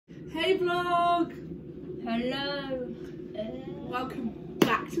Hey vlog! Hello. Welcome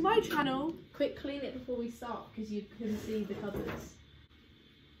back to my channel. Quick clean it before we start because you couldn't see the cupboards.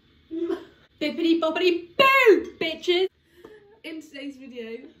 Bippity boppity boo, bitches! In today's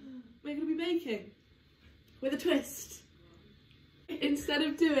video, we're going to be making with a twist. Instead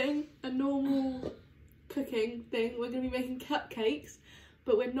of doing a normal cooking thing, we're going to be making cupcakes,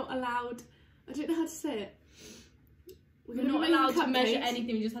 but we're not allowed, I don't know how to say it. We're not allowed to measure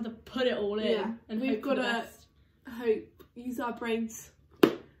anything, we just have to put it all in. Yeah, and we've hope got to use our brains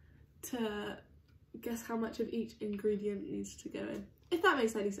to guess how much of each ingredient needs to go in. If that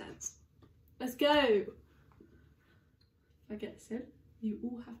makes any sense. Let's go! I get said, you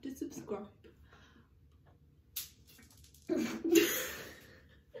all have to subscribe. Okay,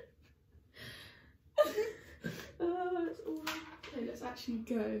 let's actually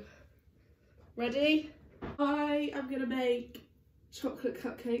go. Ready? I am gonna make chocolate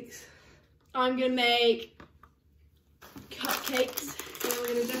cupcakes. I'm gonna make cupcakes. And we're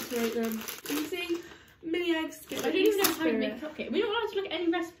gonna decorate them. Easy, mini eggs. I don't even know how to make cupcakes. We're not allowed to look at any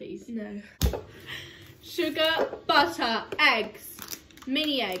recipes. No. Sugar, butter, eggs,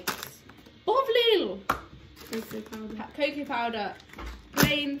 mini eggs, of LILS, Cocoa powder. cocoa powder,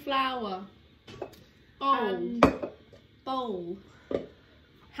 plain flour, bowl,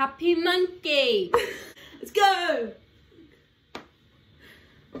 happy monkey. Let's go!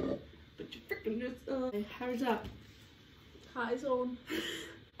 Put your freaking nuts on. Okay, hurry up. Hat is on.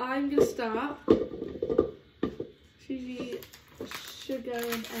 I'm gonna start. Usually sugar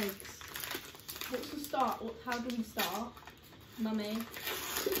and eggs. What's the start? How do we start? Mummy.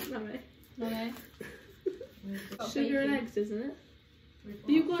 Sugar and eggs, isn't it?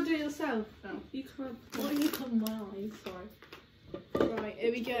 You've got to do it yourself. Oh. You can't. Why are you covering my eyes? Sorry. Right,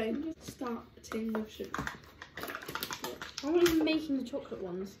 here we go. Starting with sugar. I'm not even making the chocolate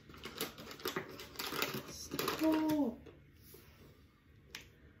ones. Stop. Oh,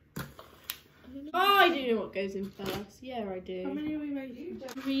 I do know what goes in first. Yeah, I do. How many are we making?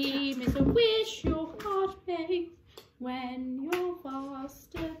 Dream is a wish your heart makes when you're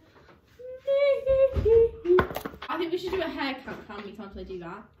faster. I think we should do a hair count. How many times I do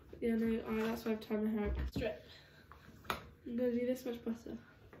that? Yeah, no, that's why I've tied my hair up. Strip. I'm gonna do this much butter.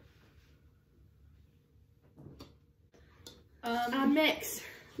 And mix.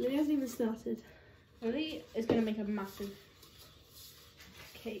 Lily hasn't even started. Lily is going to make a massive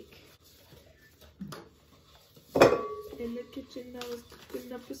cake. In the kitchen, I was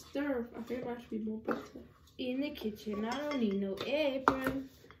cooking up a stir. I think there should be more butter. In the kitchen, I don't need no apron.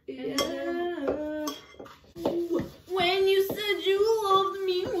 Yeah. When you said you loved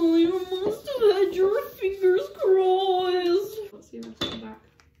me, well, you must have had your fingers crossed. Let's see if I come back.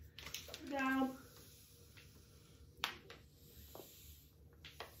 Down.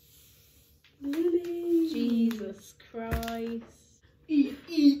 Lily. Jesus Christ.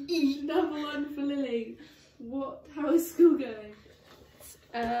 Number one for Lily. How is school going?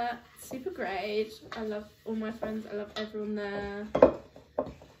 Super great. I love all my friends. I love everyone there.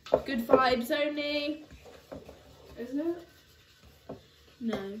 Good vibes only. Isn't it?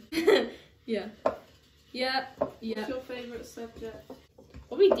 No. Yeah. What's your favourite subject?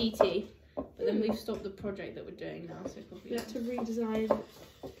 Probably DT. But then we've stopped the project that we're doing now, so probably. We have to redesign.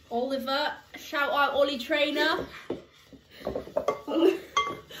 Oliver. Shout out Ollie Trainer.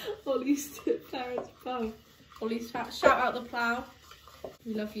 Ollie's parents' pal. Ollie's shout out the plough.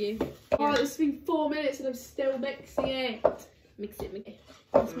 We love you. Oh, it's been 4 minutes and I'm still mixing it. Mix it.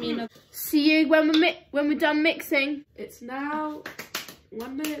 That's me another. See you when we're done mixing. It's now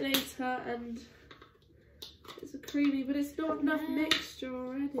 1 minute later and it's a creamy, but it's not enough mixture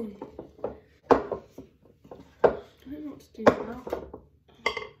already. I don't know what to do now.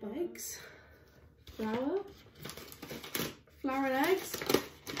 Eggs, flour and eggs.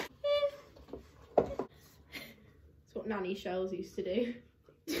 That's what Nanny Shells used to do.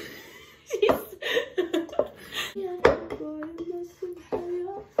 Yeah, boy, I must have had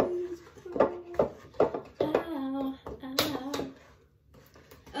your fingers crossed. Ow, ow.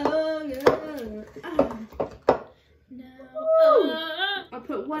 Oh yeah. I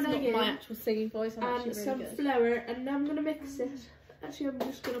put one egg in my actual singing voice. I'm and really some good. flour, and now I'm gonna mix it. Actually, I'm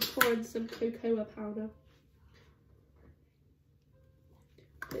just gonna pour in some cocoa powder.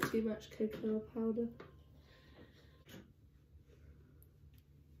 A bit too much cocoa powder.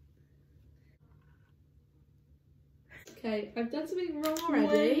 Okay, I've done something wrong already.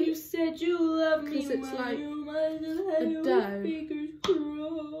 When you said you love me, because it's like a dough.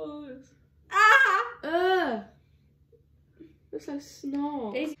 Ah! Looks like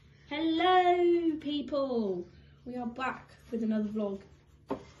snot. Hello, people. We are back with another vlog.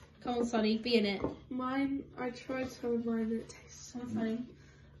 Can't Come on, Sonny, be in it. Mine, I tried some of mine and it tastes so Come on, Sonny.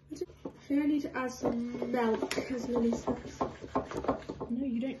 I think I need to add some milk, as Lily says. No,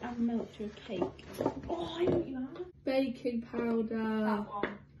 you don't add milk to a cake. Oh, I know what you add. Baking powder. That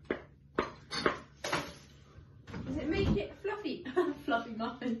one. Does it make it fluffy? Fluffy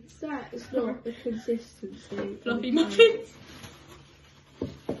muffins. That is not the consistency. Fluffy muffins.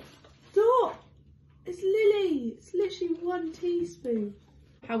 Stop! It's Lily. It's literally 1 teaspoon.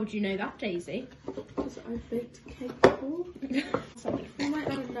 How would you know that, Daisy? Because I baked a cake before. Sorry. I might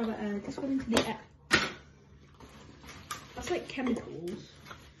add another egg. Just went into the egg. That's like chemicals.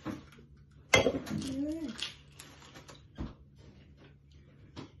 Yeah.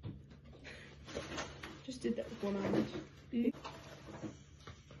 Just did that with one hand.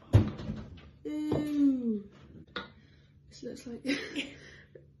 Ooh. This looks like...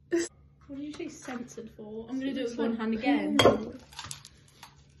 What did you say censored for? I'm going to do it with one hand again.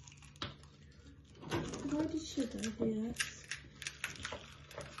 Why did sugar here?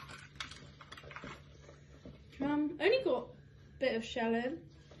 Only got a bit of shell in.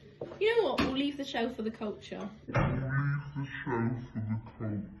 You know what? We'll leave the shell for the culture.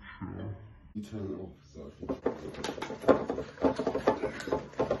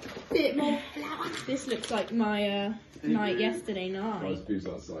 Bit more flour. This looks like my night yesterday night. Who's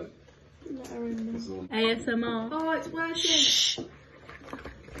outside? ASMR. Oh, it's working.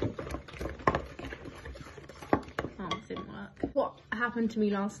 Oh, it didn't work. What happened to me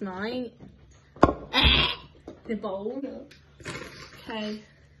last night? The bowl. Okay.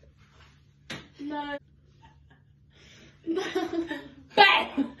 No. No.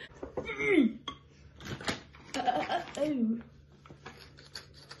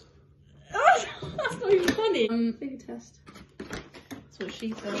 That's not even funny. Finger test. That's what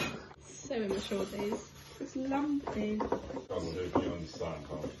she said. So immature, days. It's lumpy. You understand,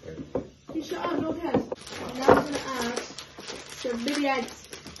 can't you? You shut up, not head. I'm now going to add some mini eggs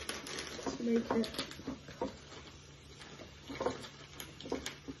to make it.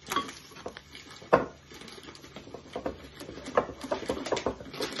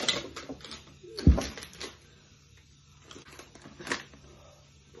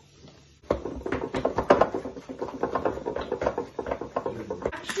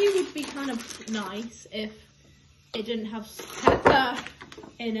 Actually, would be kind of nice if it didn't have pepper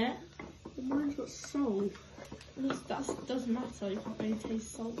in it. But mine's got salt. That doesn't matter, you can't really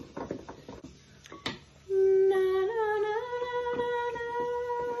taste salt.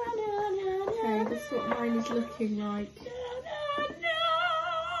 Okay, this is what mine is looking like.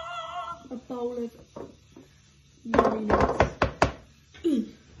 A bowl of yumminess.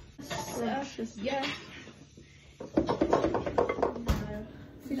 Delicious. Yeah.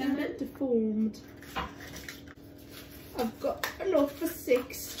 It's a bit deformed. I've got enough for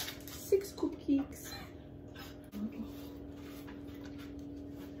 6 cupcakes.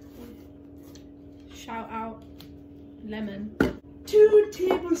 Shout out lemon. 2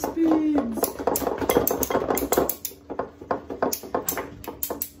 tablespoons.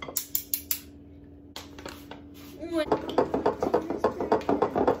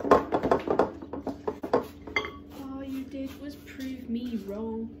 All you did was prove me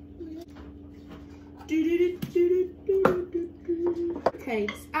wrong. Okay,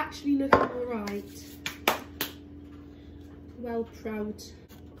 it's actually looking alright. Well proud.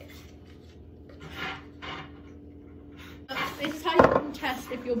 This is how you can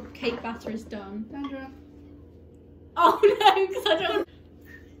test if your cake batter is done. Dandruff. Oh no, because I don't.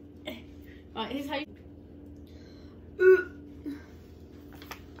 Right, here's how you.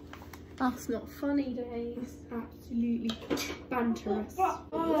 That's not funny, Days. Absolutely banterous. Oh,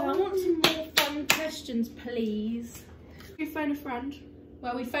 I want some more fun questions, please. You phone a friend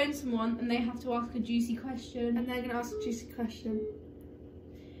Well, we phone someone and they have to ask a juicy question. and they're going to ask a juicy question.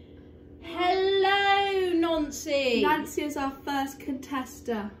 Hello, Nancy. Nancy is our first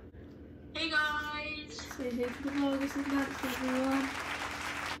contestant. Hey guys! So here to the vlog, this is Nancy, everyone.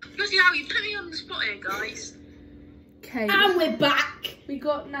 Bloody hell, you put me on the spot here, guys. Okay. And we're back. We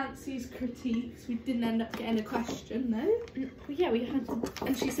got Nancy's critiques. We didn't end up getting a question though. Well, yeah, we had.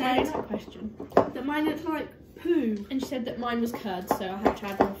 And she Said said that question. that mine looked like poo. And she said that mine was curd, so I had to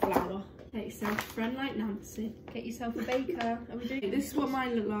add more flour. Get yourself a friend like Nancy. Get yourself a baker. Are we doing This is what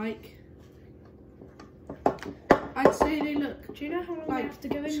mine look like. I'd say they look Do you know how long we like have to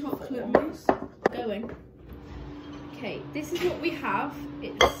go in chocolate for? mousse. Going. Okay, this is what we have.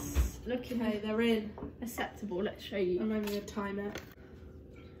 It's looking Okay, they're in. acceptable. Let's show you. I'm not even going to time it.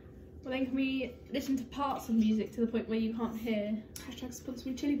 Well, then can we listen to parts of music to the point where you can't hear? Hashtag sponsor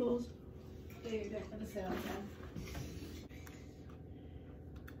me chili balls. Don't ever say that again.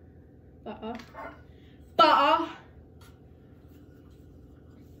 Butter. Butter.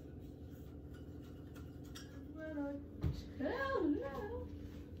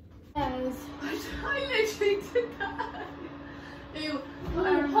 Yes. I literally did that. Ew.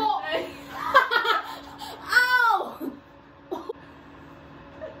 Hot. Ow!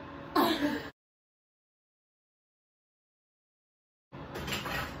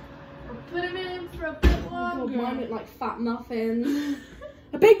 Put him in for a bit longer. Mine look like fat muffins.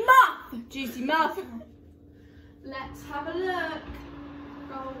 A big muff! Juicy muff. Let's have a look.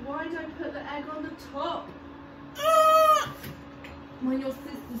 Oh, why don't I put the egg on the top? When your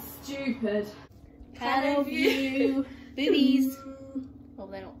sister's stupid. Hello view. Boobies. Oh,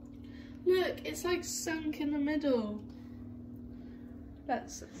 they're not. Look, it's like sunk in the middle.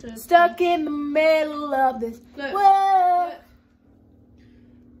 That's Stuck in the middle of this. Look. Whoa. Look.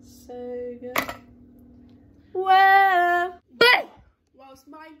 So good. Whoa. Whilst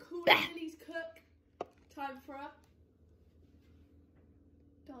mine cool and Lily's cook, time for a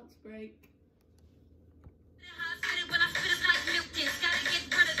dance break.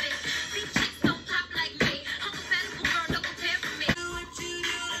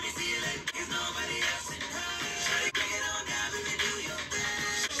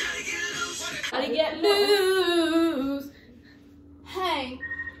 Gotta get loose. Hey,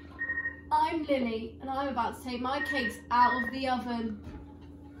 I'm Lily and I'm about to take my cakes out of the oven.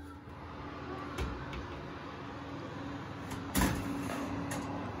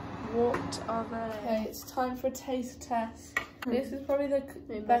 What are they? Okay, it's time for a taste test. This is probably the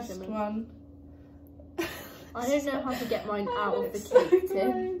best one. I don't know how to get mine out of the So cake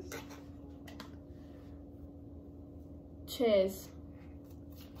tin. gross. Cheers.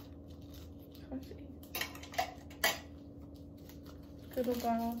 Good or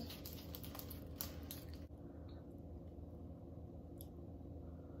bad?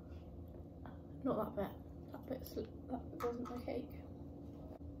 Not that bit. That bit wasn't my cake.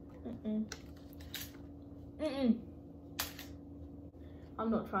 I'm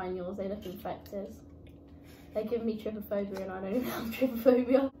not trying yours, they look infected. They give me trypophobia and I don't even have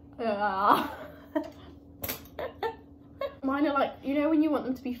trypophobia. Mine are like, you know when you want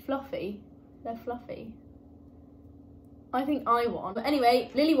them to be fluffy? They're fluffy. I think I won. But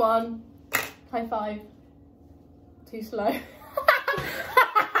anyway, Lily won. High five. Too slow.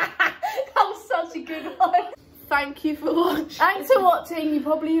 That was such a good one. Thank you for watching. Thanks for watching. You're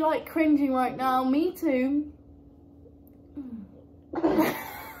probably like cringing right now. Me too.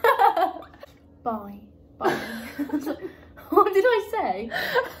 Bye. Bye. What did I say?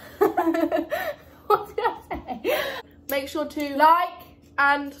 What did I say? Make sure to Like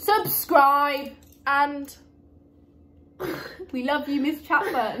and subscribe. and We love you, Miss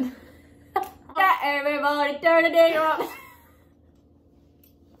Chapman. Get everybody, turn the day up.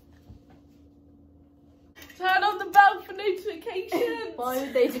 turn on the bell for notifications. Why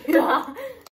would they do that?